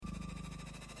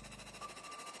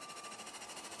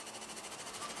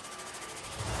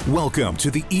Welcome to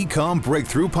the Ecom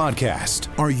Breakthrough Podcast.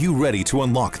 Are you ready to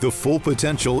unlock the full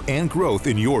potential and growth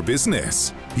in your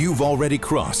business? You've already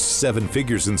crossed 7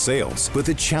 figures in sales, but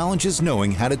the challenge is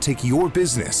knowing how to take your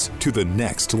business to the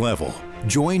next level.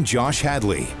 Join Josh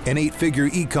Hadley, an 8-figure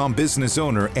ecom business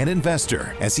owner and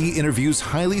investor, as he interviews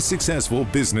highly successful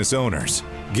business owners.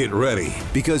 Get ready,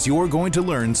 because you're going to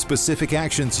learn specific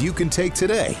actions you can take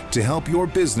today to help your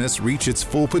business reach its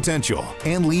full potential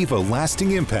and leave a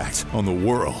lasting impact on the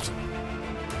world.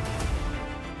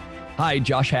 Hi,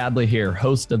 Josh Hadley here,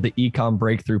 host of the Ecom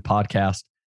Breakthrough Podcast,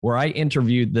 where I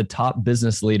interviewed the top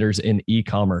business leaders in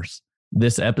e-commerce.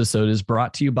 This episode is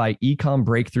brought to you by Ecom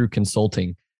Breakthrough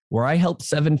Consulting, where I help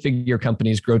 7-figure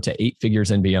companies grow to 8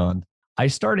 figures and beyond. I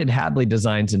started Hadley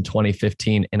Designs in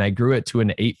 2015, and I grew it to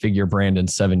an 8-figure brand in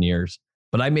 7 years.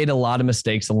 But I made a lot of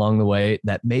mistakes along the way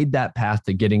that made that path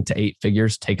to getting to 8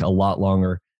 figures take a lot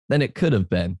longer than it could have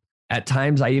been. At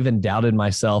times, I even doubted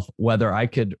myself whether I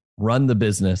could run the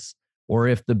business or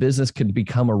if the business could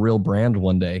become a real brand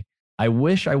one day. I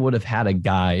wish I would have had a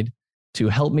guide to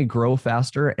help me grow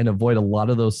faster and avoid a lot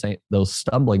of those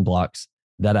stumbling blocks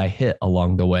that I hit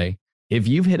along the way. If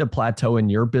you've hit a plateau in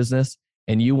your business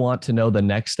and you want to know the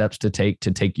next steps to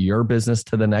take your business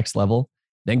to the next level,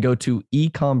 then go to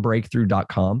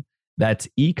ecombreakthrough.com. That's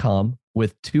ecom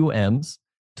with 2 M's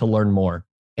to learn more.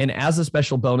 And as a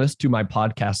special bonus to my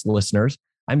podcast listeners,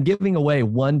 I'm giving away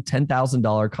one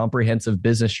 $10,000 comprehensive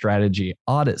business strategy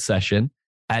audit session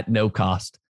at no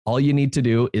cost. All you need to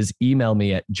do is email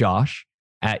me at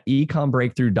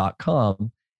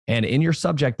josh@ecombreakthrough.com, and in your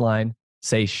subject line,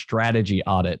 say strategy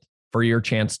audit for your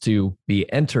chance to be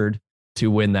entered to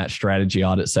win that strategy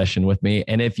audit session with me.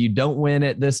 And if you don't win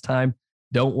it this time,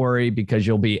 don't worry, because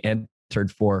you'll be entered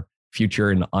for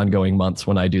future and ongoing months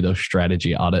when I do those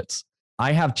strategy audits.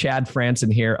 I have Chad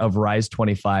Franson here of Rise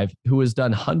 25, who has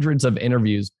done hundreds of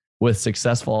interviews with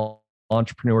successful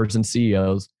entrepreneurs and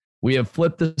CEOs. We have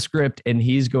flipped the script, and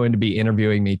he's going to be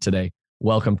interviewing me today.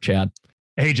 Welcome, Chad.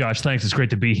 Hey, Josh. Thanks. It's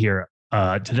great to be here.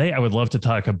 Today, I would love to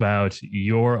talk about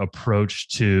your approach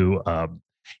to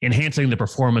enhancing the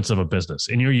performance of a business.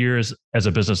 In your years as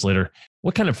a business leader,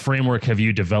 what kind of framework have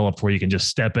you developed where you can just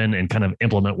step in and kind of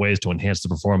implement ways to enhance the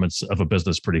performance of a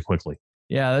business pretty quickly?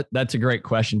 Yeah, that's a great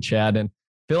question, Chad. And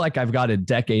I feel like I've got a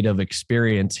decade of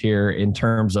experience here in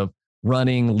terms of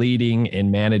running, leading,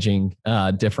 and managing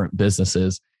different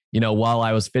businesses. You know, while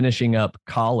I was finishing up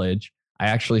college, I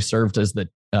actually served as the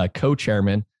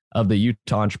co-chairman of the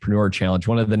Utah Entrepreneur Challenge,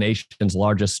 one of the nation's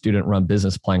largest student-run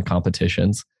business plan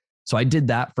competitions. So I did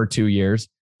that for 2 years,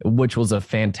 which was a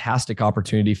fantastic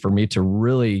opportunity for me to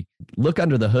really look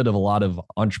under the hood of a lot of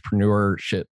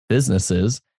entrepreneurship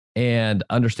businesses and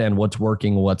understand what's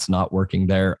working, what's not working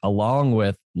there, along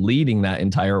with leading that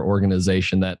entire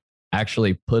organization that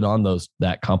actually put on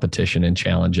that competition and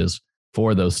challenges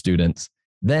for those students.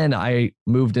 Then I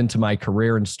moved into my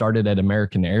career and started at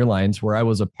American Airlines, where I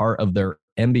was a part of their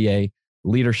MBA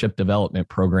leadership development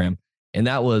program. And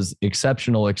that was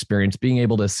exceptional experience, being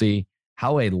able to see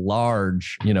how a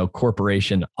large,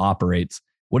 corporation operates.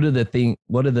 What are the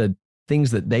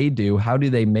things that they do? How do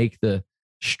they make the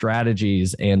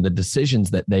strategies and the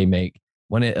decisions that they make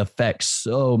when it affects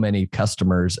so many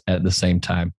customers at the same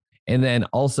time? And then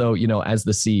also, as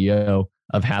the CEO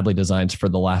of Hadley Designs for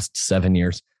the last 7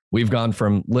 years, we've gone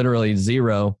from literally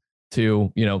zero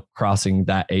to, crossing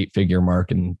that 8-figure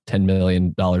mark and $10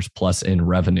 million plus in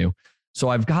revenue. So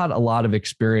I've got a lot of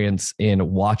experience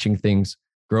in watching things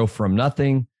grow from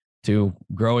nothing to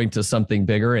growing to something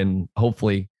bigger. And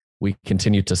hopefully we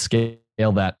continue to scale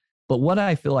that. But what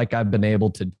I feel like I've been able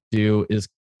to do is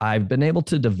I've been able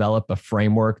to develop a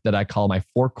framework that I call my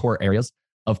 4 core areas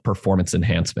of performance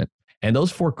enhancement. And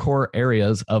those 4 core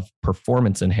areas of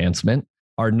performance enhancement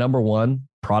are: number 1,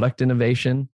 product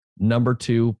innovation; number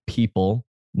 2, people;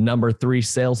 number 3,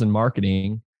 sales and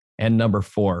marketing; and number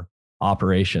 4,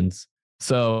 operations.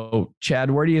 So,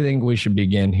 Chad, where do you think we should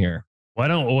begin here?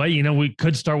 We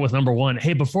could start with number 1.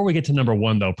 Hey, before we get to number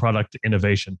 1, though, product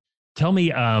innovation, tell me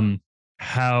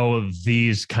how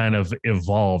these kind of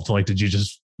evolved. Like, did you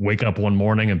just wake up one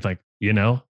morning and think,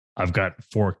 I've got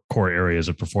 4 core areas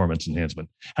of performance enhancement?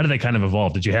 How did they kind of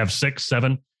evolve? Did you have 6,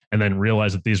 7, and then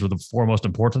realize that these were the 4 most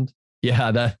important?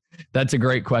 Yeah, that's a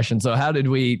great question. So how did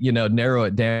we, narrow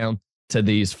it down to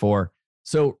these 4?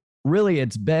 So really,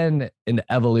 it's been an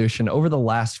evolution over the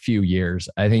last few years.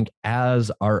 I think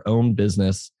as our own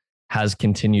business has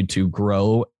continued to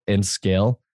grow and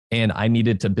scale, and I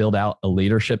needed to build out a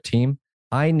leadership team,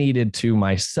 I needed to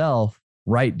myself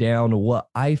write down what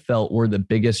I felt were the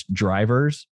biggest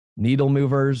drivers, needle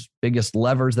movers, biggest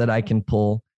levers that I can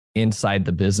pull inside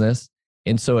the business.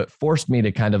 And so it forced me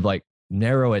to kind of like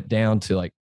narrow it down to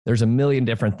like, there's a million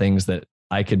different things that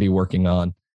I could be working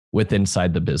on with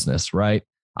inside the business, right?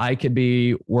 I could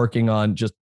be working on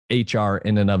just HR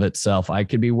in and of itself. I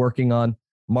could be working on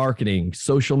marketing,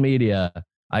 social media.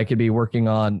 I could be working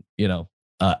on,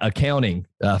 accounting,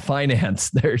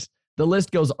 finance. The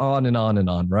list goes on and on and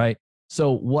on, right?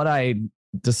 So what I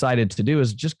decided to do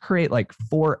is just create like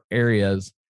 4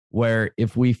 areas where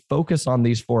if we focus on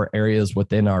these 4 areas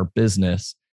within our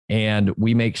business and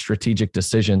we make strategic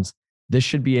decisions, this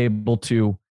should be able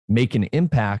to make an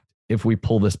impact if we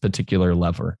pull this particular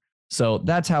lever. So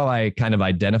that's how I kind of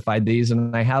identified these.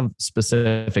 And I have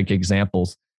specific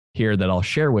examples here that I'll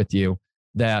share with you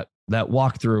that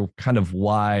walk through kind of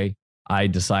why I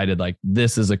decided like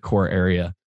this is a core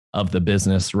area of the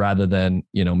business rather than,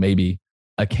 maybe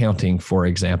accounting, for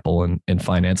example, and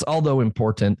finance. Although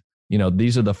important,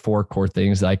 these are the 4 core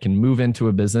things that I can move into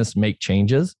a business, make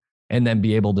changes, and then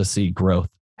be able to see growth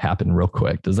happen real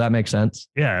quick. Does that make sense?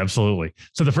 Yeah, absolutely.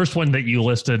 So the first one that you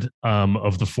listed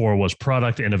of the 4 was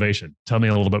product innovation. Tell me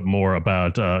a little bit more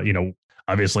about,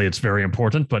 obviously it's very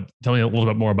important, but tell me a little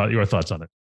bit more about your thoughts on it.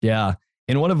 Yeah.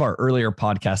 In one of our earlier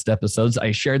podcast episodes,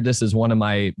 I shared this as one of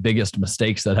my biggest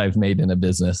mistakes that I've made in a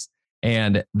business.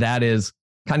 And that is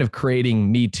kind of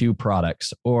creating me too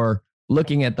products or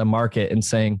looking at the market and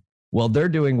saying, well, they're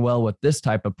doing well with this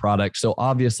type of product. So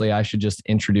obviously I should just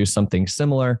introduce something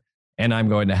similar and I'm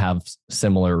going to have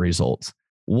similar results.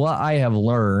 What I have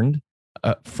learned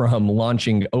from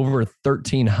launching over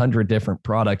 1,300 different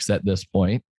products at this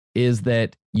point is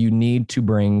that you need to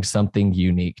bring something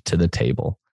unique to the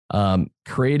table.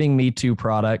 Creating Me Too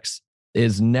products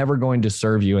is never going to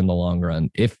serve you in the long run.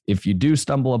 If you do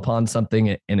stumble upon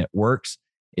something and it works,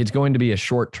 it's going to be a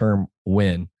short-term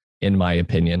win, in my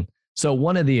opinion. So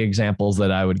one of the examples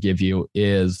that I would give you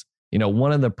is,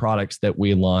 one of the products that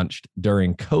we launched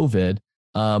during COVID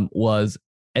was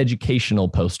educational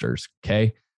posters.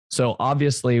 Okay. So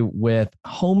obviously with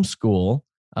homeschool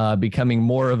becoming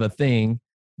more of a thing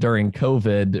during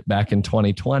COVID back in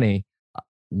 2020,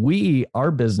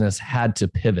 our business had to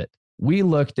pivot. We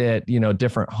looked at,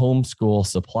 different homeschool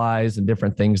supplies and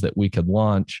different things that we could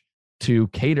launch to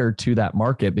cater to that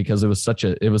market because it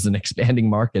was an expanding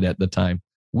market at the time.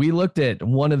 We looked at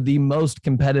one of the most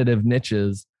competitive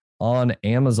niches on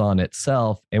Amazon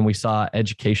itself, and we saw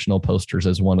educational posters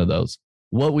as one of those.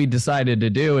 What we decided to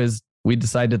do is we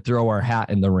decided to throw our hat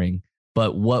in the ring.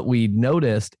 But what we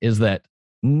noticed is that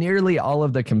nearly all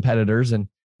of the competitors, and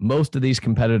most of these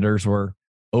competitors were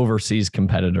overseas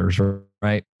competitors,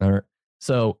 right?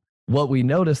 So what we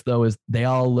noticed though is they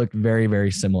all look very,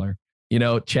 very similar.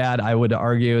 Chad, I would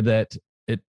argue that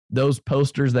those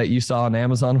posters that you saw on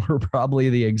Amazon were probably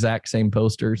the exact same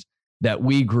posters that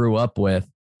we grew up with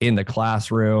in the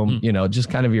classroom, just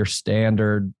kind of your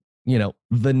standard,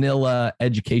 vanilla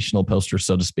educational posters,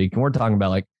 so to speak. And we're talking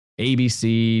about like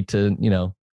ABC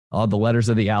to, all the letters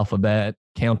of the alphabet,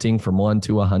 counting from 1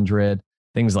 to 100,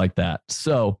 things like that.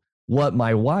 So what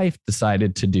my wife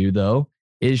decided to do though,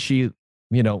 is she's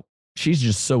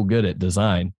just so good at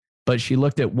design, but she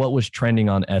looked at what was trending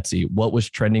on Etsy, what was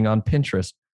trending on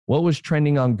Pinterest, what was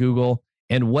trending on Google,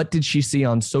 and what did she see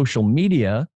on social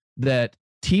media that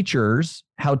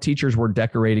how teachers were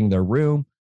decorating their room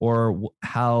or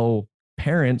how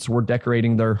parents were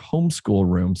decorating their homeschool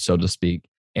room, so to speak.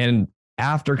 And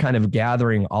after kind of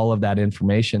gathering all of that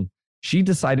information, she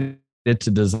decided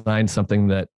to design something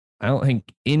that I don't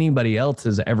think anybody else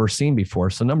has ever seen before.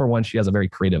 So number one, she has a very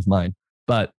creative mind,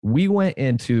 but we went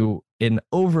into an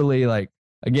overly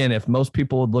again, if most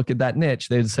people would look at that niche,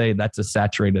 they'd say that's a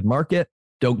saturated market.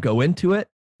 Don't go into it.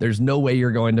 There's no way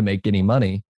you're going to make any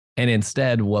money. And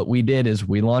instead, what we did is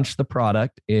we launched the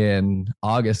product in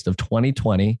August of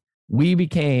 2020. We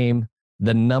became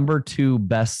the number 2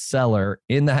 bestseller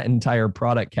in that entire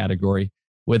product category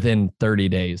within 30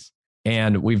 days.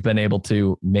 And we've been able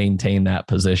to maintain that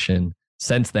position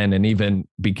since then and even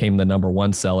became the number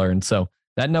 1 seller. And so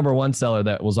that number 1 seller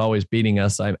that was always beating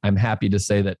us, I'm happy to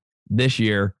say that this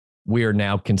year we are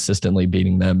now consistently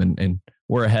beating them and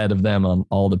we're ahead of them on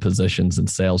all the positions and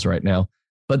sales right now.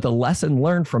 But the lesson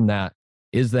learned from that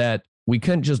is that we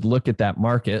couldn't just look at that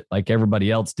market like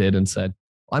everybody else did and said,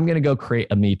 I'm going to go create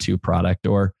a Me Too product,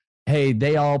 or, hey,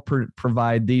 they all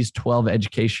provide these 12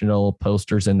 educational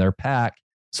posters in their pack,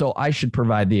 so I should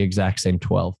provide the exact same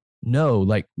 12. No,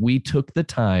 we took the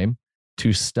time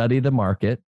to study the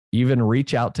market, even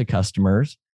reach out to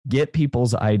customers, get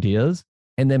people's ideas,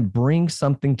 and then bring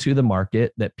something to the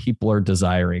market that people are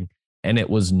desiring. And it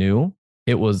was new.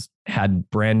 It had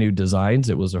brand new designs.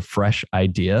 It was a fresh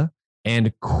idea.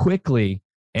 And quickly,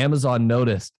 Amazon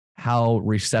noticed how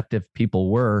receptive people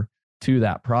were to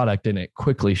that product, and it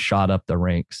quickly shot up the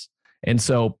ranks. And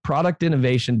so product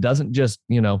innovation doesn't just,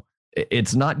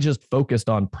 it's not just focused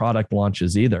on product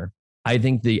launches either. I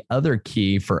think the other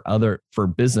key for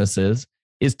businesses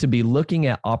is to be looking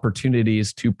at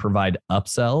opportunities to provide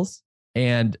upsells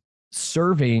and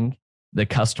serving the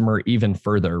customer even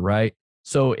further, right?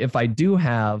 So if I do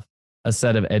have a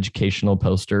set of educational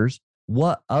posters,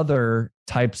 what other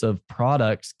types of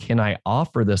products can I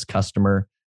offer this customer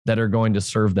that are going to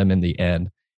serve them in the end?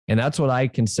 And that's what I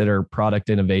consider product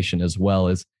innovation as well,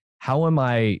 is how am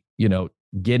I,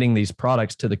 getting these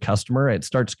products to the customer? It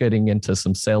starts getting into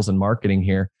some sales and marketing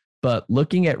here, but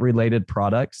looking at related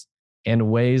products and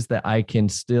ways that I can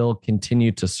still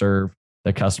continue to serve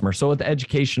the customer. So with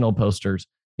educational posters,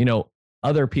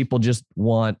 other people just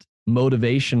want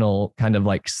motivational kind of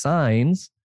like signs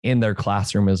in their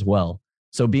classroom as well.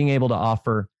 So being able to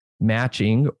offer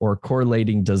matching or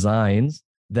correlating designs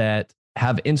that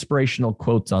have inspirational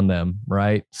quotes on them,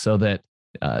 right? So that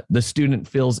the student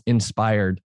feels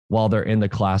inspired while they're in the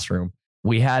classroom.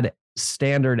 We had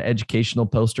standard educational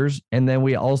posters, and then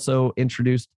we also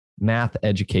introduced math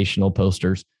educational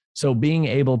posters. So being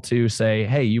able to say,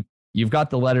 hey, you've got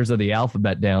the letters of the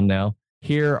alphabet down now.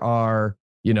 Here are,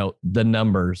 the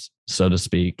numbers, so to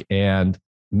speak, and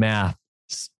math,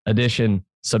 addition,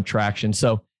 subtraction.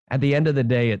 So at the end of the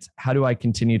day, it's how do I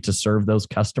continue to serve those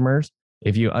customers?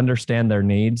 If you understand their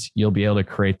needs, you'll be able to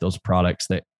create those products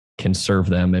that can serve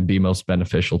them and be most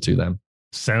beneficial to them.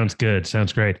 Sounds good.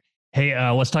 Sounds great. Hey,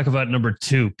 let's talk about number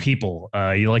 2, people.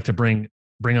 You like to bring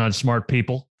on smart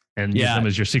people and use them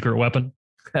as your secret weapon?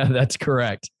 That's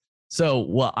correct. So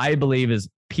what I believe is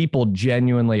people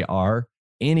genuinely are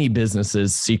any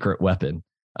business's secret weapon.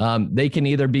 They can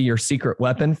either be your secret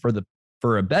weapon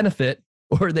for a benefit,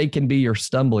 or they can be your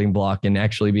stumbling block and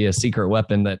actually be a secret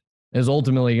weapon that is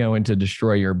ultimately going to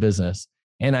destroy your business.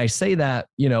 And I say that,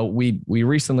 we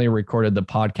recently recorded the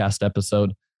podcast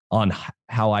episode on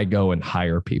how I go and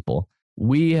hire people.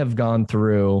 We have gone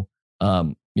through,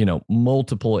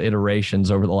 multiple iterations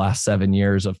over the last 7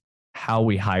 years of how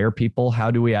we hire people.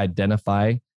 How do we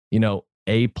identify,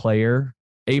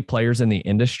 players in the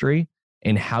industry,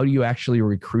 and how do you actually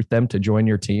recruit them to join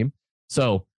your team?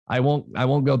 So I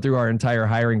won't go through our entire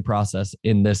hiring process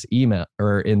in this email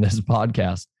or in this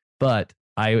podcast, but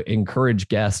I encourage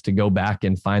guests to go back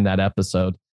and find that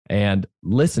episode and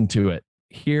listen to it.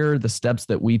 Hear the steps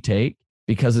that we take,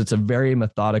 because it's a very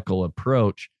methodical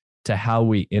approach to how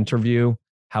we interview,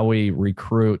 how we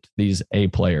recruit these A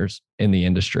players in the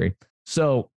industry.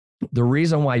 So the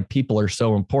reason why people are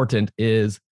so important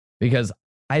is because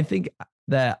I think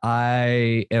that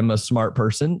I am a smart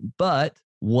person, but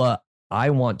what I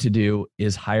want to do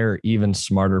is hire even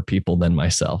smarter people than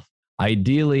myself.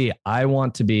 Ideally, I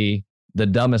want to be the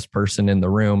dumbest person in the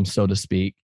room, so to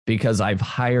speak, because I've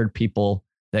hired people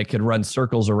that could run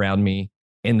circles around me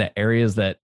in the areas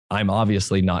that I'm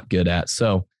obviously not good at.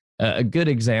 So a good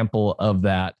example of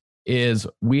that is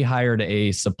we hired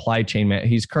a supply chain man.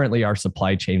 He's currently our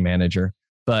supply chain manager,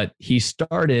 but he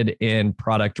started in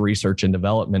product research and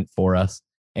development for us.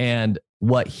 And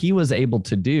what he was able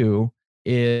to do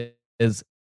is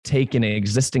take an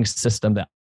existing system that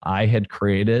I had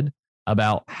created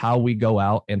about how we go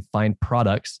out and find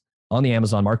products on the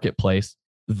Amazon marketplace,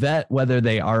 vet whether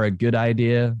they are a good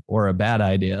idea or a bad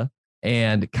idea,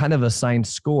 and kind of assign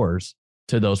scores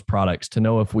to those products to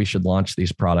know if we should launch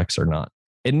these products or not.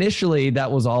 Initially,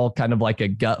 that was all kind of like a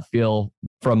gut feel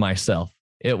from myself.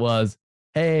 It was,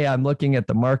 hey, I'm looking at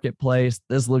the marketplace.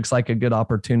 This looks like a good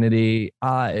opportunity.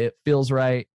 It feels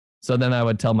right. So then I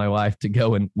would tell my wife to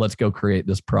go and let's go create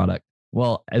this product.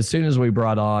 Well, as soon as we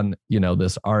brought on,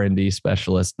 this R&D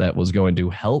specialist that was going to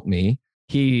help me,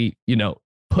 he,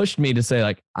 pushed me to say,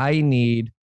 like, I need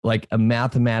like a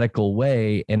mathematical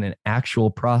way and an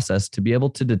actual process to be able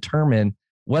to determine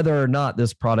whether or not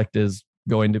this product is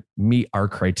going to meet our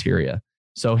criteria.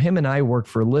 So him and I worked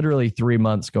for literally 3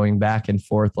 months going back and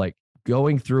forth, like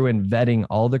going through and vetting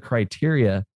all the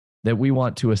criteria that we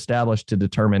want to establish to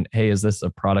determine, hey, is this a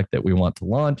product that we want to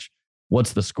launch?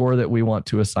 What's the score that we want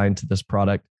to assign to this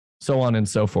product? So on and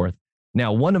so forth.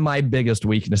 Now, one of my biggest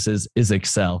weaknesses is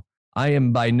Excel. I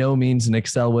am by no means an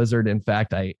Excel wizard. In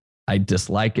fact, I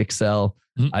dislike Excel.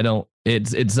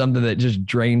 It's something that just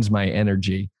drains my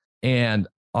energy. And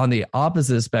on the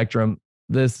opposite spectrum,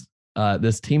 this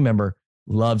team member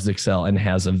loves Excel and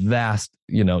has a vast,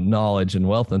 knowledge and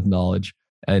wealth of knowledge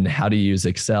and how to use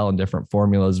Excel and different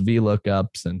formulas,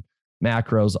 VLOOKUPs and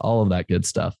macros, all of that good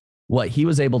stuff. What he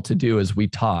was able to do as we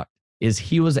talked is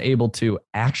he was able to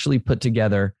actually put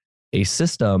together a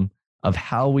system of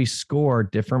how we score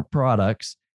different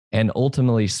products and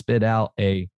ultimately spit out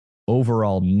a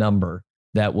overall number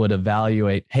that would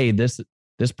evaluate, hey, this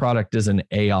product is an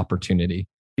A opportunity,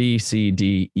 B, C,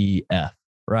 D, E, F,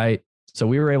 right? So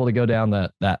we were able to go down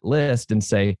that list and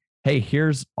say, hey,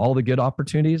 here's all the good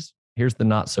opportunities. Here's the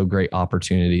not so great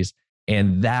opportunities.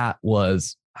 And that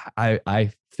was,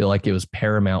 I feel like it was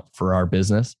paramount for our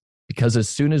business, because as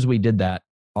soon as we did that,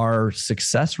 our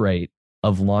success rate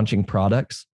of launching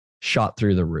products shot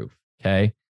through the roof.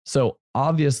 Okay. So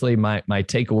obviously my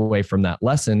takeaway from that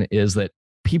lesson is that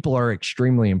people are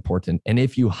extremely important. And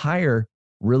if you hire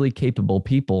really capable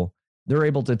people, they're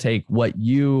able to take what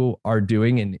you are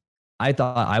doing. And I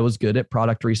thought I was good at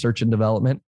product research and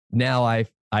development. Now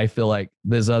I feel like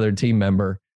this other team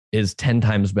member is 10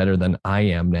 times better than I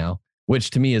am now,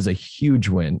 which to me is a huge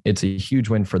win. It's a huge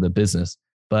win for the business.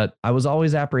 But I was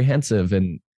always apprehensive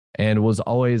and was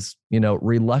always,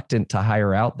 reluctant to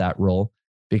hire out that role,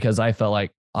 because I felt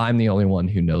like I'm the only one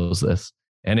who knows this.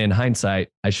 And in hindsight,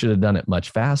 I should have done it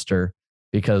much faster,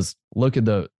 because look at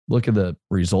the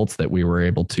results that we were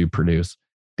able to produce,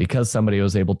 because somebody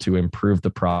was able to improve the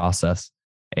process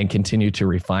and continue to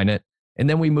refine it. And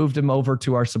then we moved him over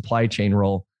to our supply chain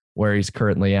role, where he's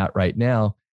currently at right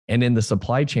now. And in the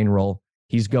supply chain role,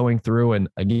 he's going through, and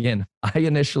again, I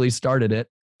initially started it.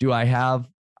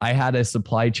 I had a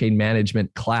supply chain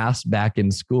management class back in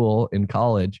school, in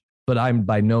college, but I'm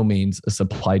by no means a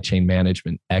supply chain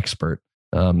management expert.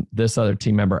 This other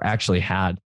team member actually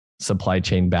had supply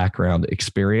chain background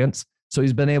experience. So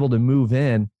he's been able to move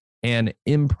in and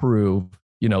improve,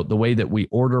 the way that we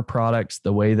order products,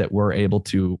 the way that we're able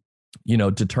to,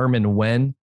 determine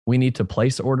when we need to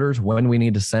place orders, when we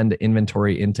need to send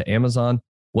inventory into Amazon,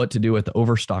 what to do with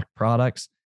overstocked products.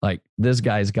 Like, this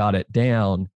guy's got it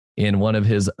down in one of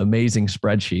his amazing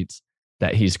spreadsheets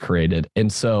that he's created.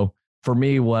 And so for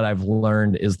me, what I've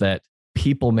learned is that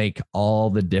people make all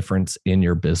the difference in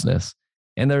your business.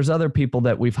 And there's other people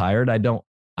that we've hired.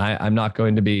 I'm not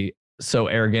going to be so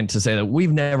arrogant to say that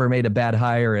we've never made a bad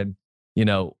hire and,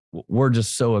 we're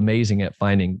just so amazing at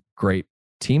finding great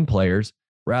team players.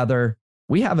 Rather,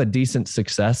 we have a decent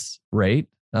success rate.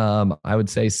 I would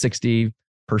say 60%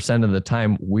 of the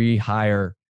time we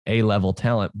hire A-level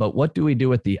talent. But what do we do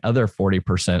with the other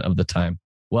 40% of the time?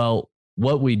 Well,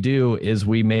 what we do is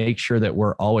we make sure that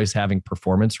we're always having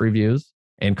performance reviews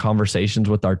and conversations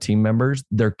with our team members.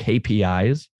 Their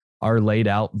KPIs are laid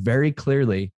out very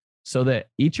clearly so that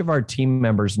each of our team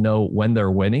members know when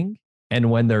they're winning and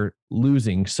when they're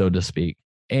losing, so to speak.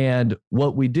 And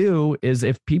what we do is,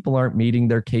 if people aren't meeting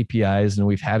their KPIs and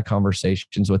we've had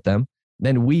conversations with them,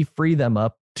 then we free them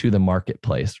up to the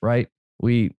marketplace, right?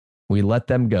 We let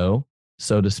them go,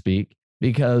 so to speak,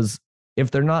 because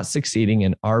if they're not succeeding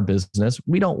in our business,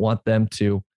 we don't want them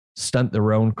to stunt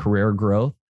their own career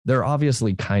growth. They're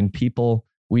obviously kind people.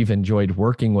 We've enjoyed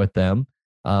working with them.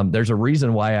 There's a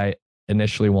reason why I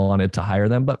initially wanted to hire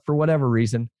them, but for whatever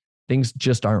reason, things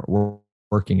just aren't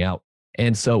working out.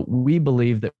 And so we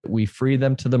believe that we free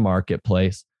them to the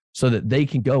marketplace so that they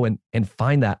can go and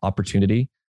find that opportunity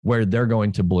where they're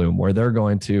going to bloom, where they're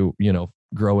going to,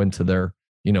 grow into their,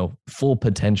 full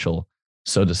potential,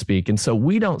 so to speak. And so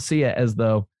we don't see it as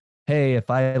though, hey, if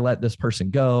I let this person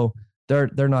go, they're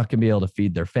not going to be able to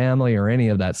feed their family or any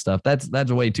of that stuff.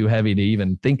 That's way too heavy to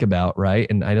even think about, right?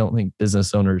 And I don't think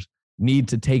business owners need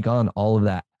to take on all of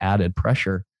that added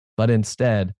pressure, but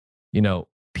instead,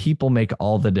 people make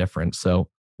all the difference. So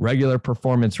regular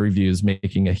performance reviews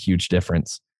making a huge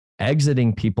difference.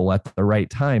 Exiting people at the right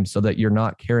time so that you're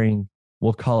not carrying,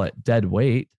 we'll call it dead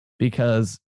weight,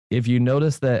 because if you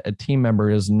notice that a team member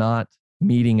is not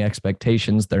meeting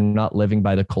expectations, they're not living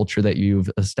by the culture that you've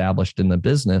established in the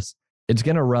business, it's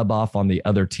going to rub off on the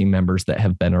other team members that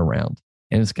have been around,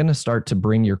 and it's going to start to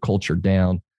bring your culture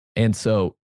down. And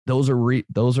so those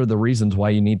are the reasons why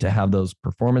you need to have those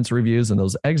performance reviews and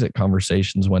those exit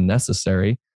conversations when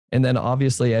necessary. And then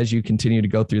obviously, as you continue to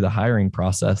go through the hiring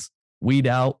process, weed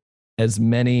out as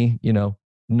many,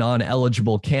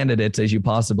 non-eligible candidates as you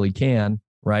possibly can,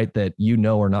 right? That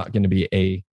are not going to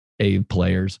be A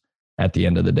players at the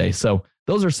end of the day. So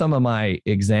those are some of my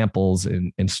examples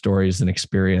and stories and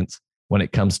experience when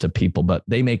it comes to people, but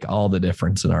they make all the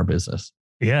difference in our business.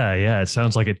 Yeah. It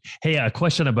sounds like it. Hey, a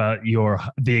question about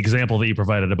the example that you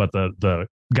provided about the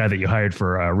guy that you hired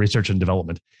for research and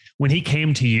development. When he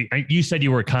came to you, you said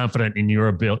you were confident in your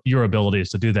abilities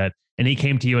to do that. And he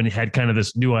came to you and had kind of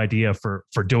this new idea for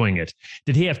doing it.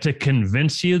 Did he have to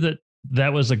convince you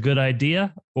that was a good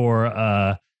idea?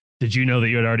 Or did you know that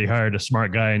you had already hired a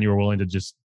smart guy and you were willing to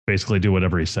just basically do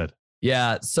whatever he said?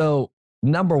 Yeah. So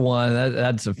number one,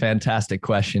 that's a fantastic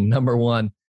question. Number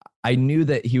one, I knew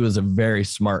that he was a very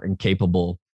smart and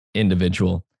capable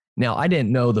individual. Now, I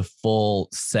didn't know the full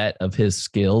set of his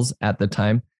skills at the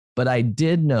time, but I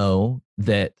did know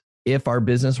that if our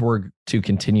business were to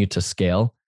continue to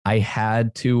scale, I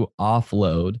had to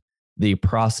offload the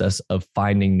process of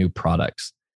finding new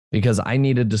products because I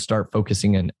needed to start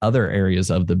focusing in other areas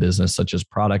of the business, such as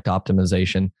product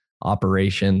optimization,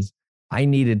 operations. I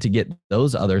needed to get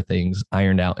those other things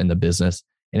ironed out in the business.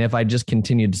 And if I just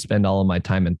continued to spend all of my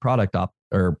time in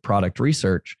product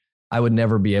research, I would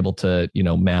never be able to,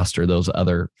 master those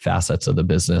other facets of the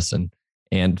business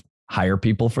and hire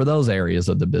people for those areas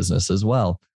of the business as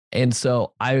well. And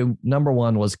so I, number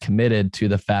one, was committed to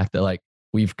the fact that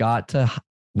we've got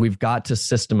to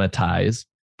systematize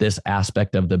this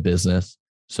aspect of the business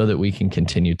so that we can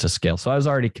continue to scale. So I was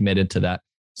already committed to that.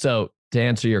 So to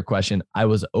answer your question, I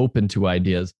was open to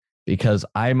ideas because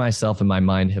I myself in my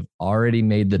mind have already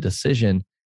made the decision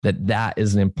that that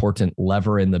is an important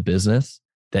lever in the business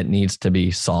that needs to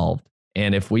be solved.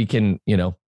 And if we can,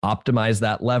 optimize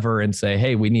that lever and say,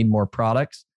 hey, we need more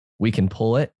products, we can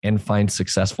pull it and find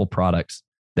successful products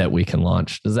that we can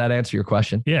launch. Does that answer your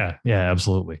question? Yeah,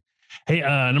 absolutely. Hey,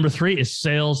 number 3 is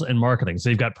sales and marketing. So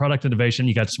you've got product innovation,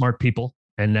 you got smart people,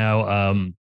 and now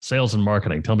sales and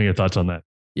marketing. Tell me your thoughts on that.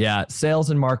 Yeah, sales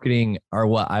and marketing are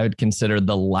what I would consider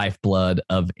the lifeblood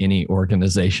of any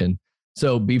organization.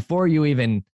 So before you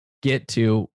even get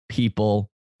to people,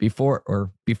 before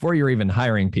you're even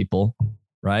hiring people,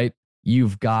 right?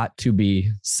 You've got to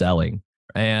be selling.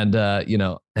 And, I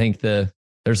think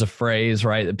there's a phrase,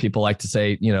 right, that people like to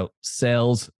say,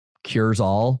 sales cures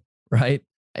all, right?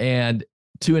 And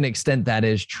to an extent that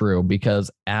is true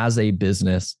because as a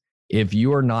business, if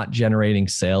you are not generating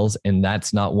sales and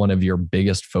that's not one of your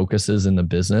biggest focuses in the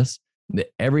business,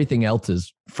 everything else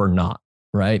is for naught,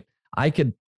 right? I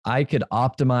could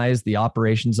optimize the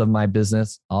operations of my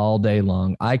business all day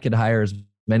long. I could hire as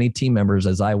many team members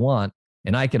as I want,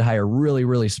 and I could hire really,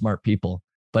 really smart people.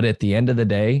 But at the end of the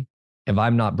day, if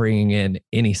I'm not bringing in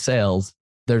any sales,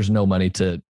 there's no money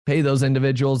to pay those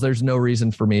individuals. There's no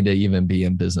reason for me to even be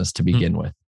in business to begin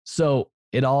with. So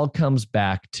it all comes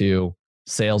back to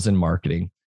sales and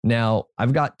marketing. Now,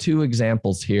 I've got 2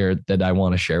 examples here that I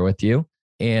want to share with you,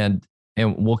 and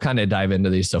we'll kind of dive into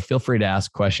these. So feel free to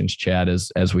ask questions, Chad,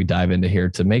 as we dive into here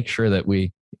to make sure that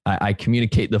I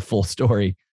communicate the full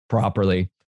story properly.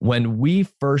 When we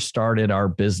first started our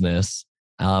business,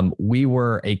 we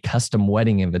were a custom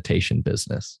wedding invitation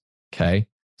business. Okay.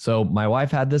 So my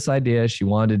wife had this idea. She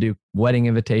wanted to do wedding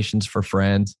invitations for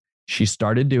friends. She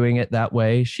started doing it that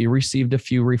way. She received a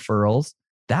few referrals.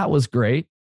 That was great,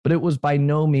 but it was by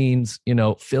no means,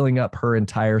 filling up her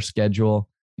entire schedule.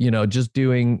 Just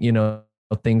doing,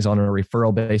 things on a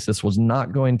referral basis was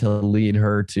not going to lead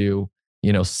her to,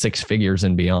 6 figures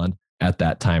and beyond at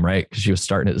that time, right? Because she was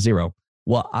starting at 0.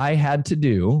 What I had to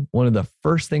do, one of the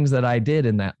first things that I did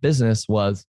in that business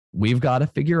was we've got to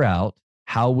figure out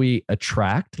how we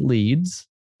attract leads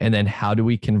and then how do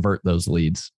we convert those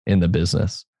leads in the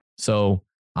business. So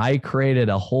I created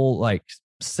a whole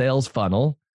sales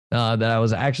funnel that I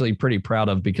was actually pretty proud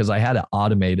of because I had it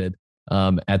automated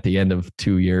at the end of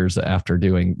 2 years after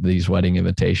doing these wedding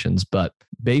invitations. But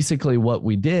basically what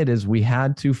we did is we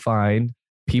had to find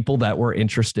people that were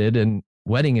interested in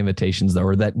wedding invitations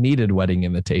that needed wedding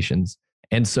invitations.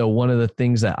 And so one of the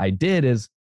things that I did is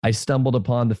I stumbled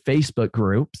upon the Facebook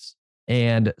groups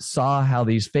and saw how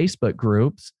these Facebook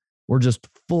groups were just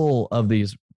full of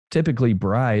these typically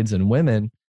brides and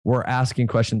women were asking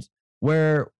questions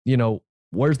where's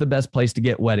the best place to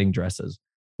get wedding dresses?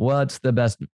 What's the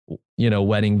best,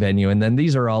 wedding venue? And then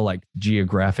these are all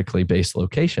geographically based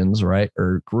locations, right?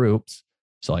 Or groups.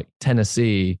 So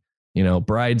Tennessee,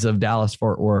 brides of Dallas,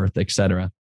 Fort Worth, et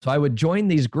cetera. So I would join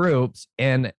these groups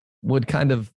and would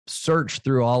kind of search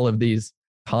through all of these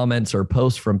comments or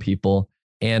posts from people.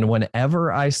 And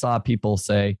whenever I saw people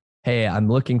say, hey, I'm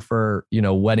looking for,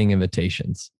 wedding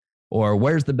invitations, or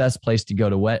where's the best place to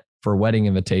go for wedding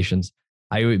invitations,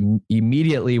 I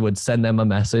immediately would send them a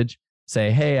message,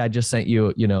 say, hey, I just sent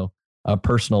you, a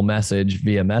personal message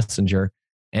via Messenger.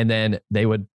 And then they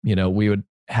would, we would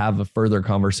have a further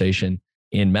conversation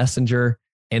in Messenger.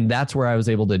 And that's where I was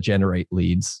able to generate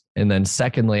leads. And then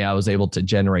secondly, I was able to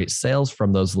generate sales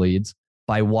from those leads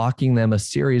by walking them a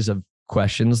series of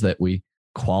questions that we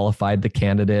qualified the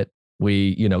candidate.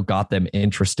 We, got them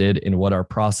interested in what our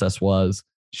process was,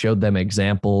 showed them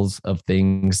examples of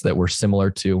things that were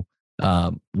similar to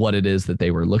what it is that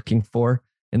they were looking for.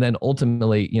 And then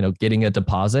ultimately, getting a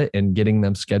deposit and getting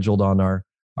them scheduled on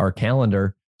our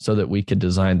calendar so that we could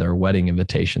design their wedding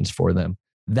invitations for them.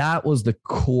 That was the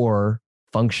core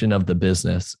function of the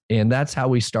business. And that's how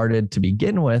we started to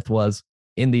begin with was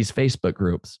in these Facebook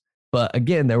groups. But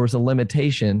again, there was a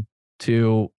limitation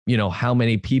to, how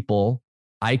many people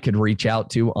I could reach out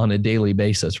to on a daily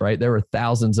basis, right? There were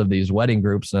thousands of these wedding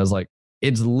groups. And I was like,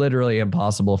 it's literally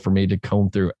impossible for me to comb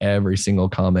through every single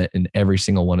comment in every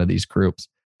single one of these groups.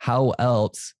 How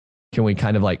else can we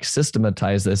kind of like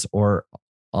systematize this, or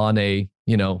on a,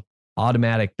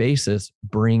 automatic basis,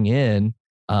 bring in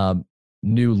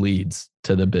new leads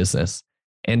to the business?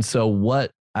 And so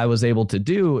what I was able to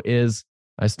do is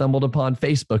I stumbled upon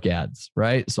Facebook ads,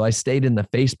 right? So I stayed in the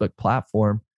Facebook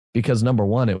platform because number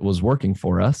one, it was working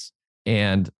for us.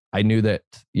 And I knew that,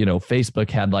 Facebook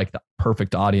had like the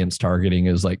perfect audience targeting.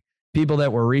 Is like people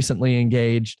that were recently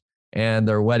engaged and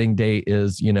their wedding date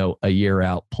is, a year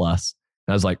out plus.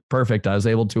 And I was like, perfect. I was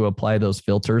able to apply those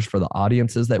filters for the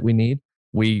audiences that we need.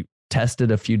 We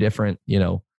tested a few different,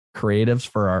 creatives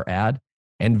for our ad.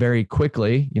 And very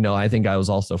quickly, I think I was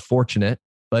also fortunate,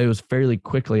 but it was fairly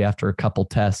quickly after a couple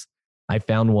tests, I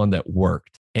found one that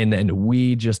worked. And then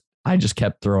I just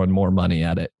kept throwing more money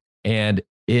at it. And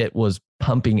it was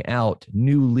pumping out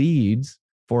new leads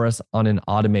for us on an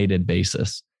automated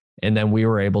basis. And then we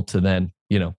were able to then,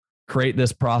 create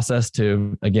this process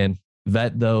to, again,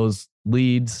 vet those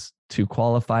leads, to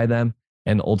qualify them,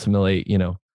 and ultimately,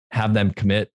 have them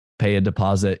commit, pay a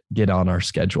deposit, get on our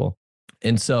schedule.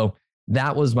 And so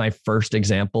that was my first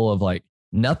example of like,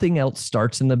 nothing else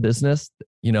starts in the business.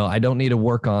 I don't need to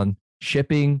work on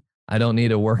shipping. I don't need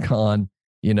to work on,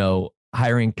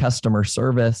 hiring customer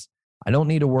service. I don't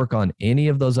need to work on any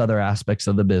of those other aspects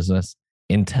of the business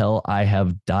until I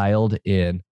have dialed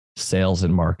in sales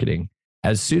and marketing.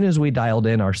 As soon as we dialed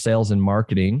in our sales and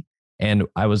marketing and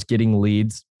I was getting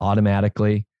leads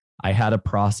automatically, I had a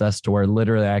process to where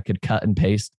literally I could cut and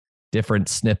paste different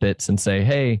snippets and say,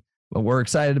 hey, well, we're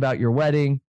excited about your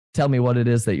wedding. Tell me what it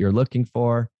is that you're looking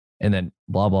for. And then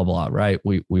blah, blah, blah, right?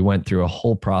 We went through a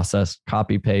whole process,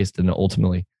 copy, paste, and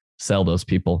ultimately sell those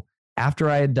people.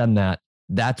 After I had done that,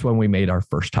 that's when we made our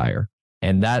first hire.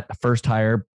 And that first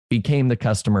hire became the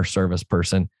customer service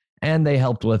person. And they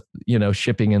helped with,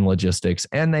 shipping and logistics,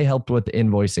 and they helped with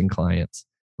invoicing clients,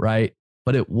 right?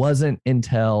 But it wasn't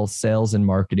until sales and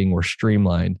marketing were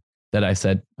streamlined that I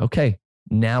said, okay,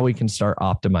 now we can start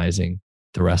optimizing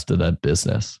the rest of the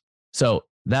business. So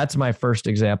that's my first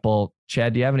example.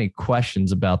 Chad, do you have any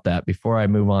questions about that before I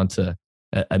move on to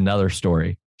another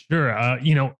story? Sure.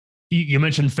 You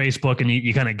mentioned Facebook, and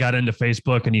you kind of got into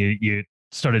Facebook, and you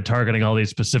started targeting all these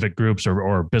specific groups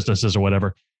or businesses or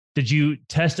whatever. Did you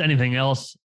test anything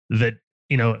else that,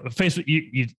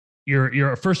 Facebook,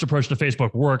 your first approach to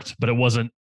Facebook worked, but it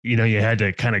wasn't, you had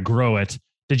to kind of grow it.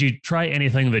 Did you try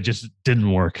anything that just didn't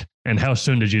work? And how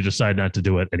soon did you decide not to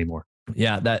do it anymore?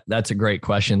 Yeah, that's a great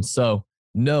question. So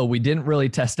no, we didn't really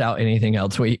test out anything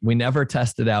else. We never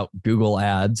tested out Google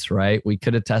ads, right? We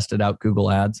could have tested out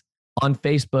Google ads. On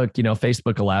Facebook,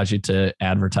 Facebook allows you to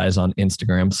advertise on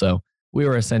Instagram. So we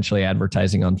were essentially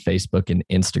advertising on Facebook and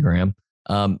Instagram.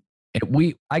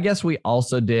 I guess we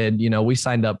also did, we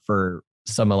signed up for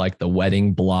some of like the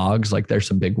wedding blogs. Like there's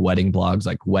some big wedding blogs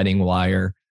like Wedding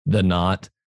Wire, The Knot.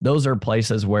 Those are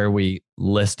places where we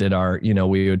listed our,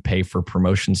 we would pay for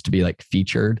promotions to be like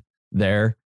featured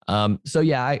there. So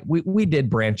yeah, we did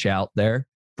branch out there.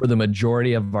 For the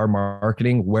majority of our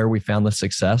marketing, where we found the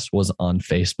success was on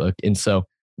Facebook. And so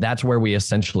that's where we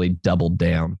essentially doubled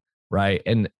down, right?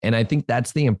 And I think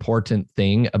that's the important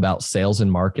thing about sales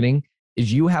and marketing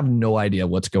is you have no idea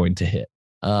what's going to hit.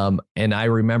 And I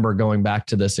remember going back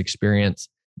to this experience,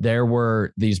 there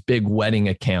were these big wedding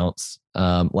accounts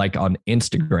like on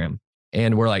Instagram.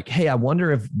 And we're like, hey, I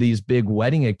wonder if these big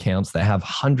wedding accounts that have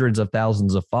hundreds of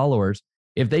thousands of followers,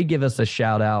 if they give us a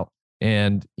shout out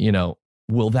and,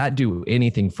 will that do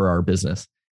anything for our business?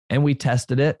 And we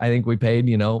tested it. I think we paid,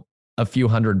 a few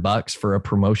 $100 for a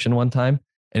promotion one time.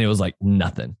 And it was like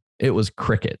nothing. It was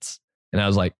crickets. And I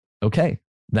was like, okay,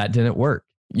 that didn't work.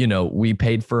 We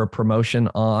paid for a promotion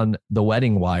on the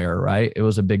Wedding Wire, right? It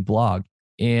was a big blog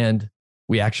and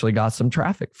we actually got some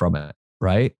traffic from it,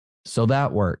 right? So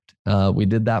that worked. We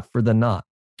did that for The Knot.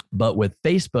 But with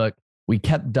Facebook, we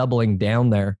kept doubling down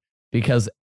there because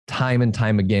time and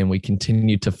time again, we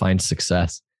continued to find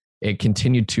success. It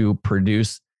continued to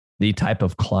produce the type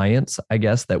of clients, I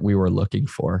guess, that we were looking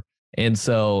for. And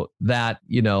so that,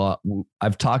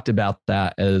 I've talked about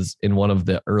that as in one of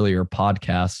the earlier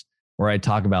podcasts where I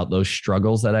talk about those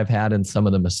struggles that I've had and some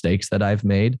of the mistakes that I've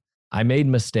made. I made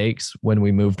mistakes when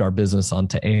we moved our business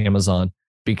onto Amazon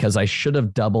because I should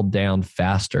have doubled down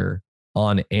faster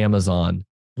on Amazon,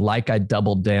 like I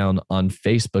doubled down on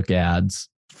Facebook ads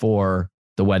for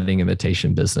the wedding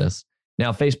invitation business.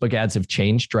 Now, Facebook ads have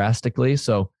changed drastically.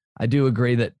 So I do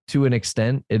agree that to an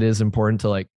extent, it is important to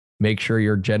like make sure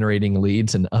you're generating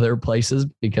leads in other places,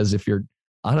 because if you're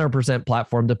 100%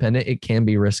 platform dependent, it can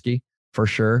be risky for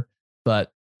sure.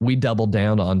 But we doubled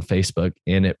down on Facebook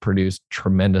and it produced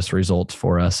tremendous results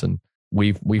for us. And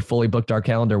we fully booked our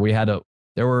calendar.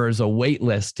 There was a wait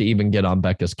list to even get on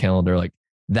Becca's calendar. Like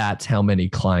that's how many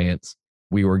clients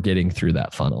we were getting through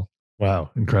that funnel.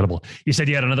 Wow. Incredible. You said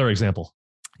you had another example.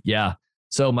 Yeah.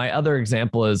 So my other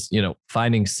example is,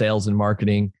 finding sales and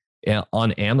marketing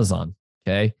on Amazon.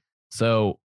 Okay.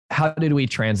 So how did we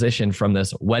transition from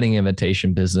this wedding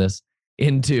invitation business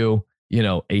into,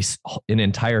 an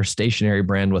entire stationery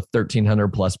brand with 1,300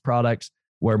 plus products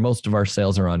where most of our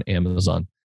sales are on Amazon?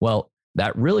 Well,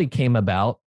 that really came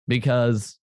about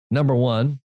because number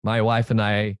one, my wife and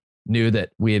I knew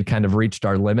that we had kind of reached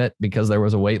our limit because there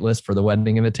was a wait list for the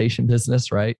wedding invitation business,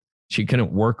 right? She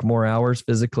couldn't work more hours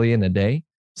physically in a day.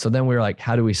 So then we were like,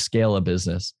 how do we scale a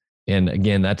business? And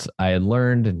again, I had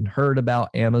learned and heard about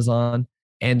Amazon.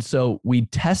 And so we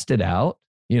tested out,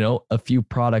 a few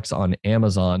products on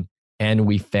Amazon and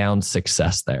we found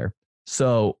success there.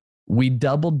 So we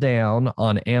doubled down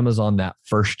on Amazon that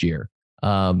first year.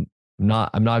 I'm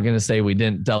not going to say we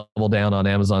didn't double down on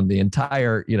Amazon the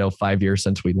entire, 5 years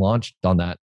since we launched on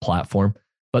that platform.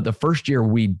 But the first year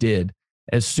we did.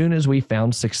 As soon as we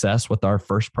found success with our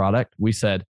first product, we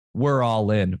said, we're all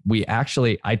in.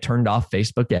 I turned off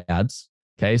Facebook ads.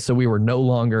 Okay. So we were no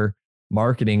longer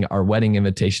marketing our wedding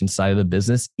invitation side of the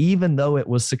business, even though it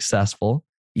was successful,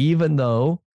 even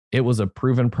though it was a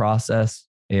proven process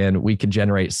and we could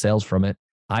generate sales from it.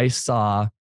 I saw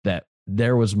that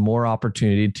there was more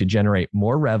opportunity to generate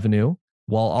more revenue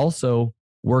while also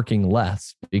working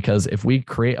less, because if we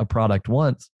create a product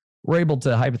once, we're able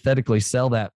to hypothetically sell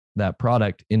that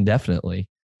product indefinitely.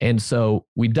 And so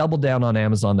we doubled down on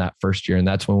Amazon that first year. And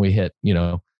that's when we hit,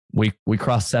 we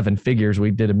crossed 7 figures.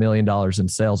 We did $1 million in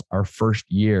sales our first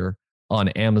year on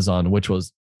Amazon, which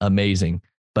was amazing.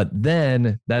 But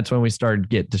then that's when we started to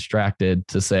get distracted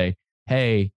to say,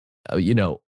 hey,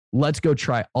 let's go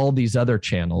try all these other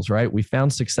channels, right? We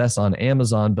found success on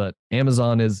Amazon, but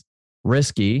Amazon is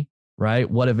risky, right?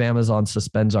 What if Amazon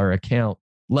suspends our account?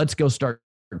 Let's go start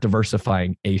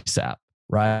diversifying ASAP.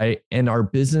 Right. And our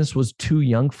business was too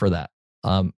young for that.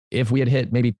 If we had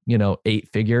hit maybe, 8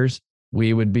 figures,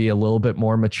 we would be a little bit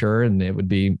more mature and it would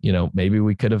be, maybe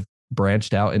we could have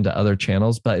branched out into other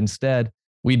channels, but instead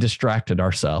we distracted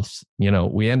ourselves.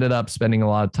 We ended up spending a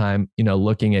lot of time,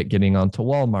 looking at getting onto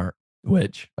Walmart,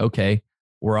 which, okay,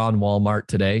 we're on Walmart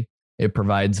today. It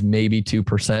provides maybe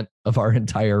 2% of our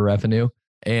entire revenue.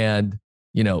 And,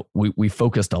 we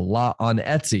focused a lot on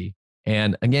Etsy.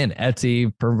 And again,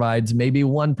 Etsy provides maybe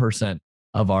 1%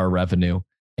 of our revenue.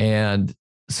 And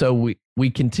so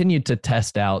we continue to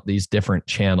test out these different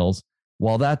channels.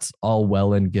 While that's all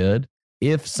well and good,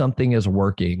 if something is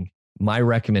working, my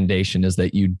recommendation is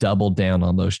that you double down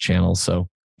on those channels. So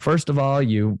first of all,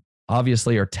 you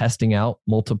obviously are testing out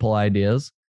multiple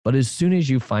ideas, but as soon as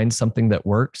you find something that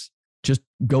works, just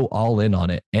go all in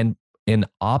on it and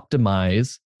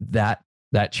optimize that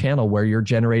channel where you're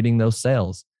generating those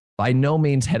sales. By no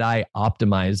means had I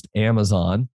optimized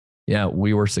Amazon. Yeah,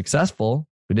 we were successful.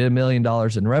 We did $1 million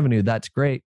in revenue. That's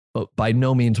great. But by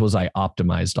no means was I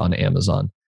optimized on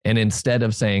Amazon. And instead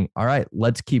of saying, all right,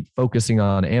 let's keep focusing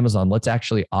on Amazon, let's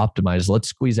actually optimize. Let's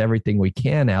squeeze everything we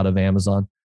can out of Amazon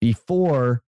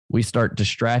before we start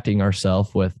distracting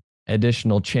ourselves with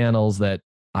additional channels that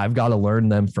I've got to learn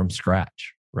them from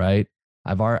scratch, right?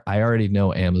 I already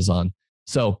know Amazon.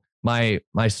 So my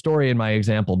story and my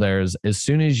example there is, as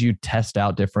soon as you test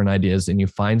out different ideas and you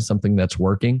find something that's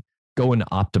working, go and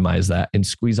optimize that and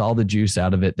squeeze all the juice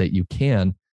out of it that you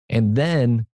can. And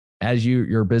then as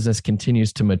your business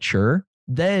continues to mature,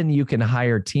 then you can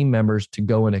hire team members to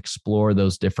go and explore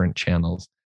those different channels.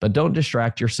 But don't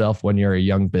distract yourself when you're a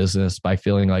young business by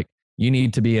feeling like you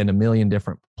need to be in a million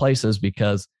different places,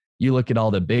 because you look at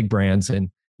all the big brands and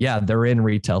yeah, they're in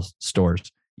retail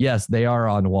stores. Yes, they are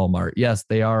on Walmart. Yes,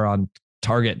 they are on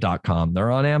Target.com. They're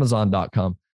on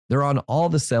Amazon.com. They're on all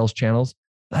the sales channels.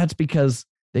 That's because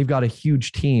they've got a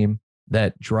huge team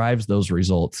that drives those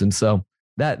results. And so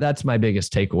that's my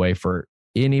biggest takeaway for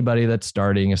anybody that's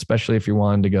starting, especially if you're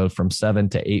wanting to go from 7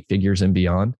 to 8 figures and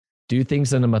beyond. Do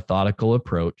things in a methodical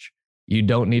approach. You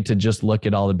don't need to just look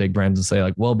at all the big brands and say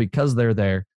like, well, because they're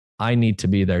there, I need to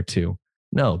be there too.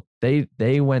 No,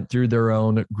 they went through their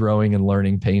own growing and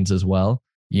learning pains as well.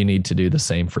 You need to do the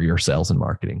same for your sales and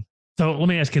marketing. So let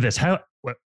me ask you this.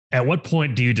 At what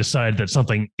point do you decide that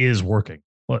something is working?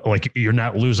 Like you're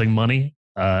not losing money?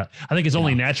 I think it's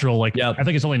only natural. I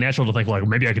think it's only natural to think like,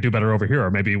 maybe I could do better over here,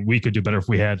 or maybe we could do better if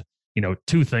we had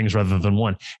two things rather than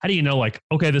one? How do you know like,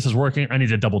 okay, this is working, I need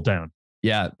to double down?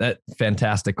 Yeah, that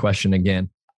fantastic question again.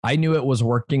 I knew it was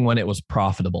working when it was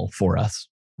profitable for us,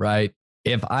 right?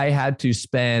 If I had to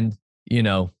spend,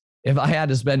 if I had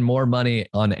to spend more money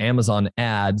on Amazon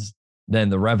ads than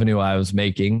the revenue I was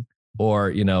making,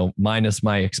 or, minus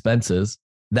my expenses,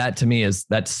 that to me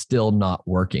that's still not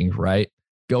working, right?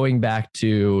 Going back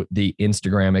to the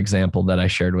Instagram example that I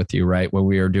shared with you, right? When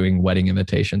we were doing wedding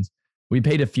invitations, we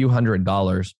paid a few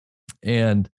 $100s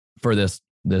and for this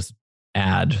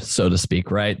ad, so to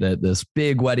speak, right? That this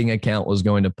big wedding account was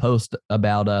going to post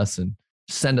about us and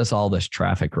send us all this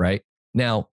traffic, right?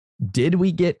 Now, did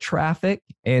we get traffic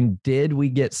and did we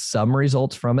get some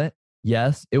results from it?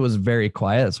 Yes, it was very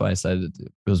quiet. That's why I said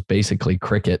it was basically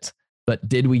crickets. But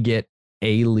did we get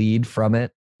a lead from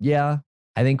it? Yeah,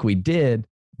 I think we did,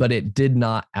 but it did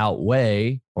not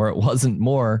outweigh, or it wasn't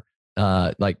more,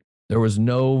 like there was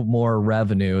no more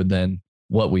revenue than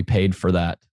what we paid for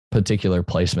that particular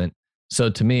placement. So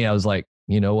to me, I was like,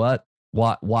 you know what?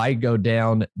 Why go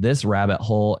down this rabbit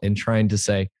hole and trying to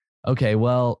say, okay,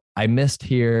 well, I missed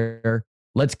here.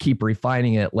 Let's keep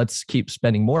refining it. Let's keep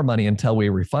spending more money until we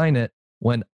refine it,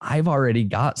 when I've already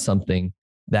got something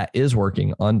that is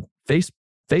working on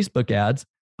Facebook ads.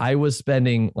 I was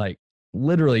spending like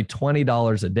literally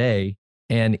 $20 a day.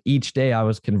 And each day I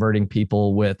was converting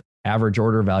people with average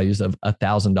order values of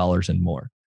 $1,000 and more.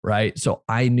 Right. So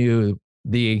I knew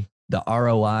the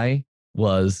ROI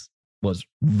was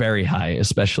very high,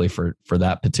 especially for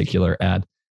that particular ad.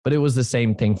 But it was the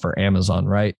same thing for Amazon,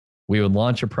 right? We would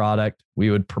launch a product, we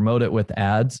would promote it with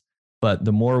ads, but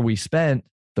the more we spent,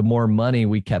 the more money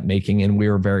we kept making, and we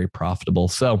were very profitable.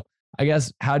 So I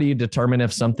guess, how do you determine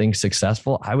if something's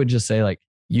successful? I would just say like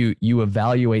you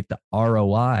evaluate the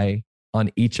ROI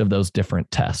on each of those different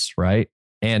tests, right?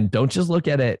 And don't just look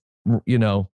at it,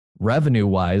 revenue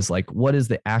wise, like what is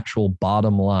the actual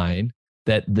bottom line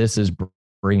that this is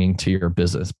bringing to your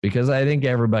business? Because I think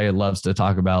everybody loves to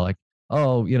talk about like,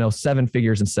 oh, 7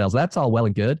 figures in sales. That's all well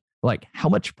and good. Like, how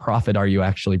much profit are you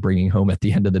actually bringing home at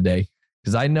the end of the day?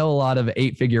 Because I know a lot of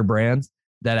 8-figure brands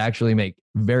that actually make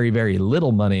very, very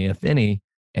little money, if any,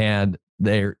 and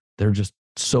they're just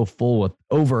so full with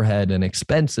overhead and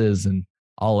expenses and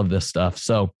all of this stuff.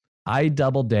 So I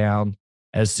double down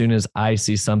as soon as I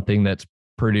see something that's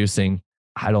producing,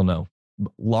 I don't know,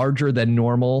 larger than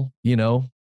normal,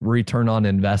 return on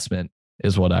investment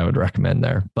is what I would recommend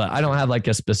there. But I don't have like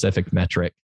a specific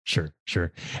metric. Sure.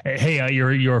 Hey,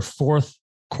 your fourth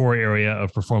core area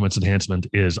of performance enhancement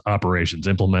is operations,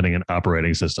 implementing an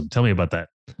operating system. Tell me about that.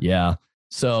 Yeah.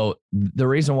 So the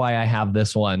reason why I have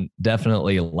this one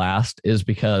definitely last is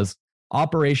because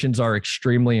operations are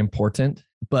extremely important,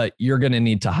 but you're going to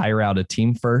need to hire out a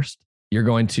team first. You're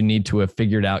going to need to have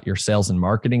figured out your sales and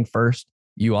marketing first.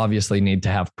 You obviously need to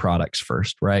have products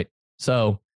first, right?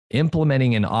 So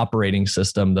implementing an operating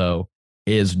system, though,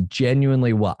 is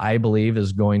genuinely what I believe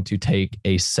is going to take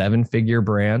a 7-figure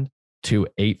brand to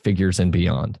 8 figures and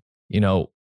beyond.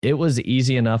 It was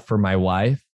easy enough for my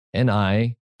wife and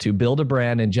I to build a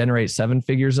brand and generate 7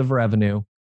 figures of revenue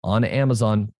on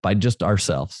Amazon by just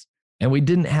ourselves. And we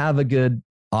didn't have a good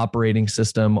operating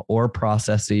system or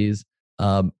processes.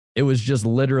 It was just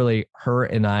literally her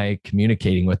and I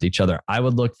communicating with each other. I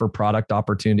would look for product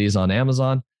opportunities on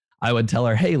Amazon. I would tell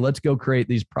her, hey, let's go create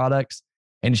these products.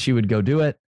 And she would go do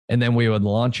it. And then we would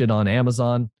launch it on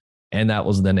Amazon. And that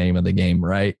was the name of the game,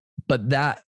 right? But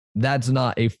that's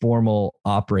not a formal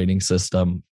operating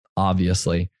system,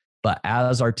 obviously. But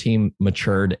as our team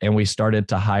matured and we started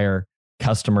to hire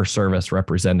customer service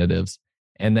representatives,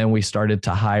 and then we started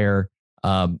to hire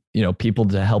people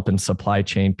to help in supply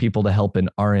chain, people to help in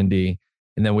R&D.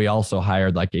 And then we also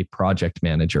hired like a project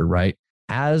manager, right?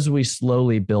 As we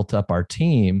slowly built up our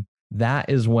team, that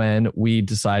is when we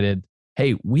decided,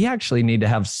 hey, we actually need to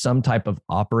have some type of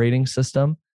operating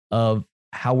system of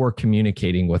how we're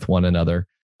communicating with one another.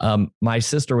 My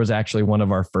sister was actually one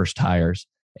of our first hires,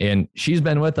 and she's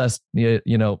been with us,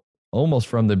 almost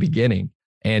from the beginning.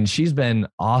 And she's been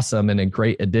awesome and a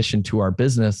great addition to our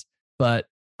business. But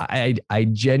I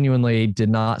genuinely did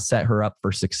not set her up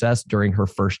for success during her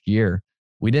first year.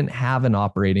 We didn't have an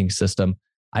operating system.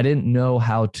 I didn't know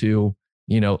how to,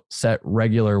 set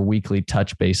regular weekly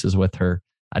touch bases with her.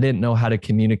 I didn't know how to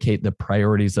communicate the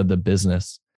priorities of the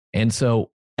business. And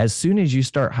so as soon as you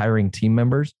start hiring team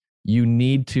members, you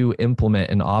need to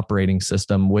implement an operating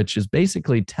system, which is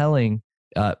basically telling,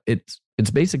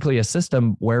 it's basically a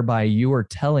system whereby you are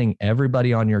telling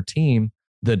everybody on your team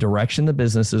the direction the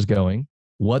business is going,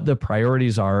 what the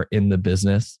priorities are in the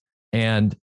business,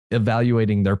 and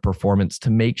evaluating their performance to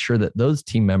make sure that those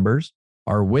team members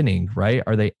are winning, right?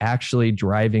 Are they actually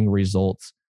driving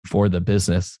results for the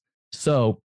business?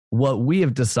 So what we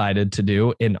have decided to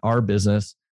do in our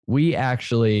business, we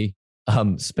actually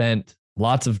spent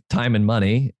lots of time and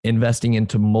money investing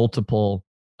into multiple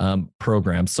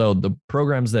programs. So the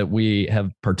programs that we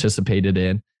have participated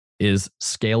in is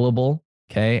Scalable,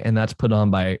 okay? And that's put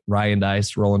on by Ryan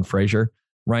Dice, Roland Frazier.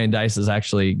 Ryan Dice is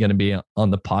actually going to be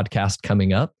on the podcast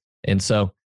coming up. And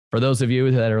so for those of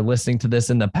you that are listening to this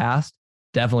in the past,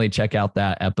 definitely check out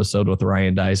that episode with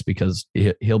Ryan Dice because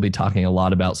he'll be talking a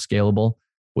lot about Scalable,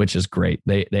 which is great.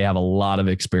 They have a lot of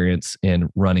experience in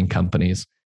running companies.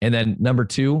 And then number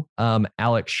two,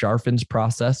 Alex Sharfin's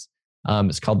process.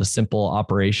 It's called the Simple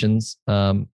Operations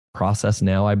process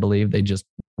now, I believe. They just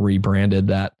rebranded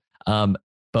that.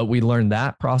 But we learned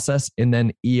that process and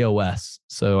then EOS.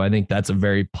 So I think that's a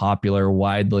very popular,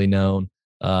 widely known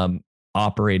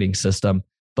operating system.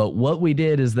 But what we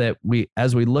did is that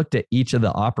as we looked at each of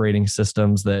the operating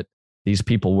systems that these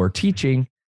people were teaching,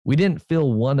 we didn't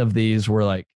feel one of these were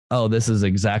like, oh, this is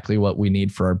exactly what we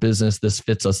need for our business. This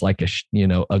fits us like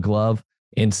a glove.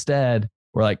 Instead,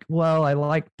 we're like, well, I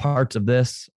like parts of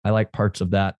this. I like parts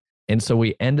of that. And so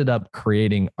we ended up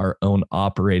creating our own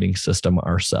operating system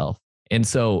ourselves. And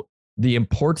so the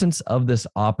importance of this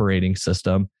operating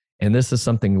system, and this is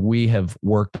something we have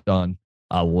worked on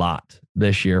a lot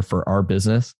this year for our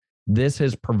business, this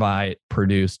has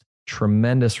produced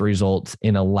tremendous results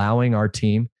in allowing our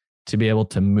team to be able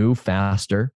to move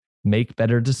faster, make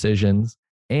better decisions,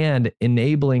 and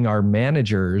enabling our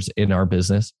managers in our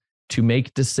business to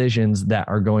make decisions that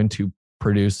are going to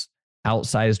produce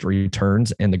outsized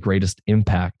returns and the greatest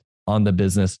impact on the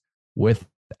business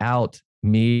without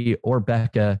me or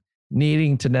Becca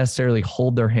needing to necessarily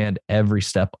hold their hand every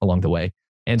step along the way.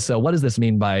 And so what does this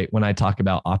mean by when I talk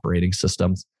about operating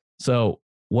systems? So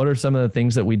what are some of the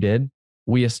things that we did?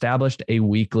 We established a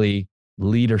weekly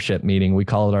leadership meeting. We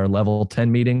call it our level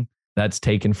 10 meeting. That's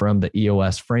taken from the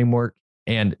EOS framework.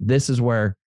 And this is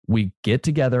where we get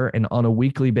together and on a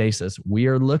weekly basis, we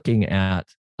are looking at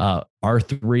our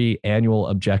 3 annual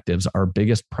objectives, our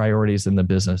biggest priorities in the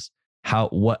business.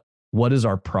 What is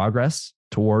our progress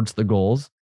towards the goals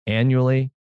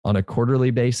annually, on a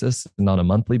quarterly basis, and on a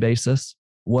monthly basis?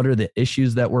 What are the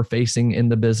issues that we're facing in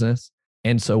the business?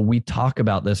 And so we talk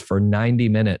about this for 90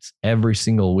 minutes every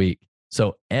single week.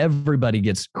 So everybody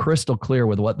gets crystal clear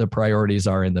with what the priorities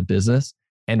are in the business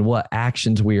and what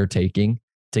actions we are taking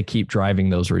to keep driving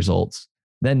those results.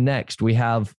 Then next, we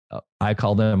have, I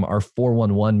call them our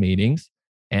 411 meetings.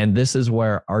 And this is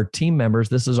where our team members,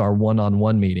 this is our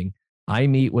one-on-one meeting. I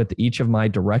meet with each of my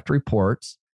direct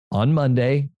reports on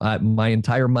Monday. My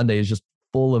entire Monday is just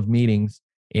full of meetings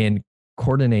and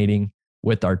coordinating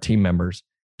with our team members.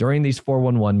 During these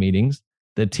 411 meetings,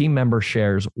 the team member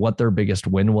shares what their biggest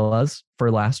win was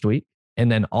for last week,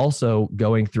 and then also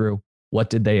going through what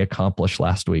did they accomplish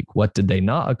last week, what did they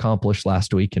not accomplish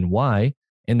last week and why,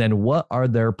 and then what are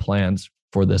their plans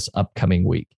for this upcoming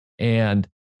week. And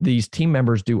these team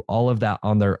members do all of that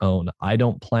on their own. I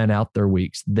don't plan out their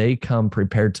weeks. They come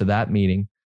prepared to that meeting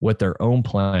with their own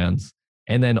plans.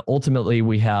 And then ultimately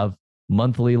we have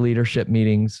monthly leadership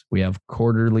meetings, we have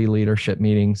quarterly leadership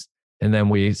meetings, and then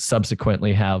we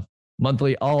subsequently have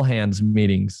monthly all hands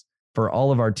meetings for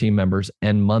all of our team members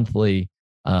and monthly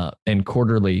and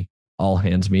quarterly all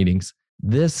hands meetings.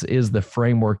 This is the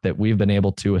framework that we've been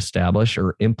able to establish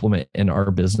or implement in our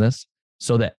business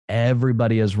so that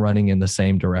everybody is running in the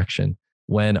same direction.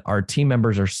 When our team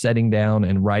members are setting down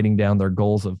and writing down their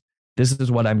goals of this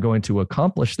is what I'm going to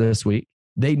accomplish this week,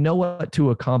 they know what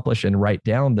to accomplish and write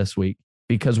down this week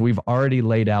because we've already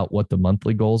laid out what the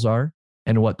monthly goals are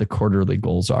and what the quarterly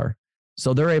goals are.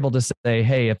 So they're able to say,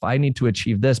 hey, if I need to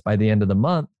achieve this by the end of the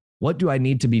month, what do I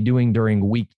need to be doing during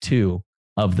week 2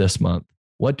 of this month?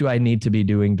 What do I need to be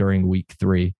doing during week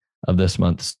 3 of this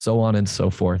month? So on and so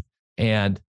forth.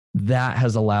 And that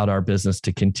has allowed our business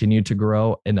to continue to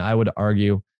grow. And I would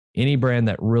argue any brand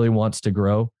that really wants to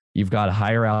grow, you've got to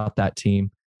hire out that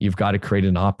team. You've got to create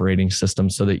an operating system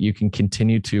so that you can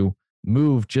continue to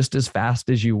move just as fast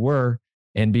as you were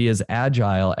and be as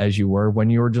agile as you were when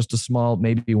you were just a small,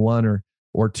 maybe 1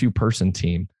 or 2 person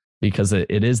team, because it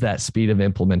is that speed of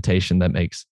implementation that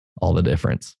makes all the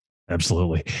difference.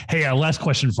 Absolutely. Hey, last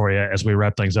question for you as we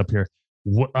wrap things up here.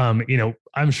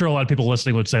 I'm sure a lot of people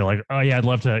listening would say like, oh yeah, I'd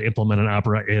love to implement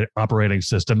an operating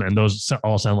system. And those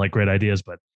all sound like great ideas,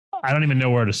 but I don't even know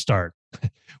where to start.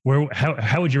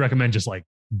 How would you recommend just like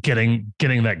getting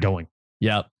that going?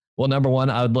 Yeah. Well, number one,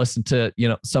 I would listen to,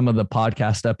 some of the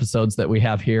podcast episodes that we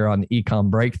have here on Ecom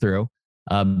Breakthrough,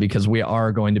 because we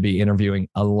are going to be interviewing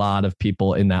a lot of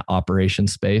people in that operation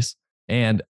space.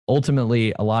 And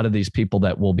ultimately, a lot of these people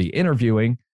that we'll be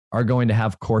interviewing are going to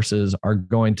have courses, are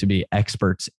going to be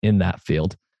experts in that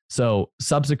field. So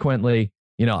subsequently,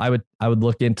 I would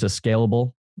look into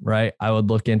Scalable, right? I would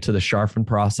look into the Sharpen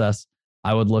process.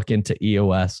 I would look into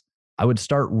EOS. I would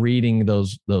start reading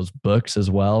those books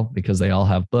as well, because they all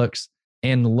have books,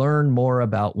 and learn more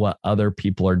about what other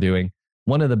people are doing.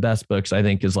 One of the best books, I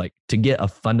think, is like to get a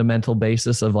fundamental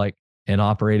basis of like an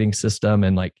operating system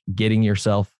and like getting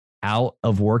yourself out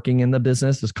of working in the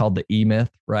business, is called The E-Myth,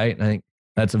 right? And I think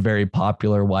that's a very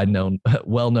popular, well-known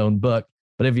book.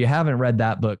 But if you haven't read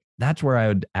that book, that's where I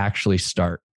would actually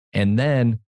start. And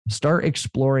then start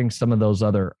exploring some of those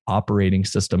other operating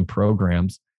system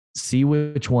programs, see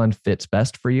which one fits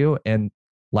best for you. And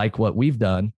like what we've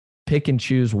done, pick and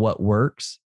choose what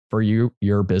works for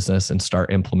your business and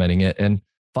start implementing it. And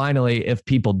finally, if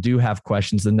people do have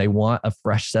questions and they want a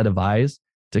fresh set of eyes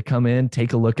to come in,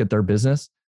 take a look at their business,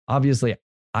 obviously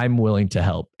I'm willing to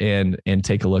help and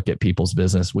take a look at people's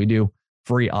business. We do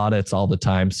free audits all the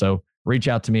time. So reach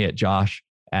out to me at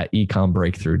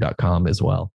josh@ecombreakthrough.com as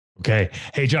well. Okay.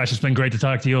 Hey, Josh, it's been great to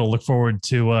talk to you. I'll look forward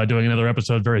to doing another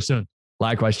episode very soon.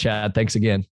 Likewise, Chad. Thanks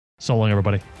again. So long,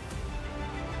 everybody.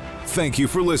 Thank you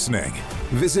for listening.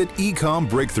 Visit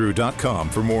ecombreakthrough.com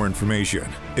for more information.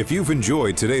 If you've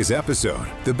enjoyed today's episode,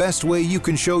 the best way you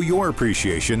can show your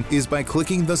appreciation is by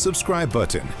clicking the subscribe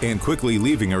button and quickly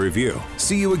leaving a review.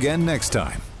 See you again next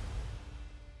time.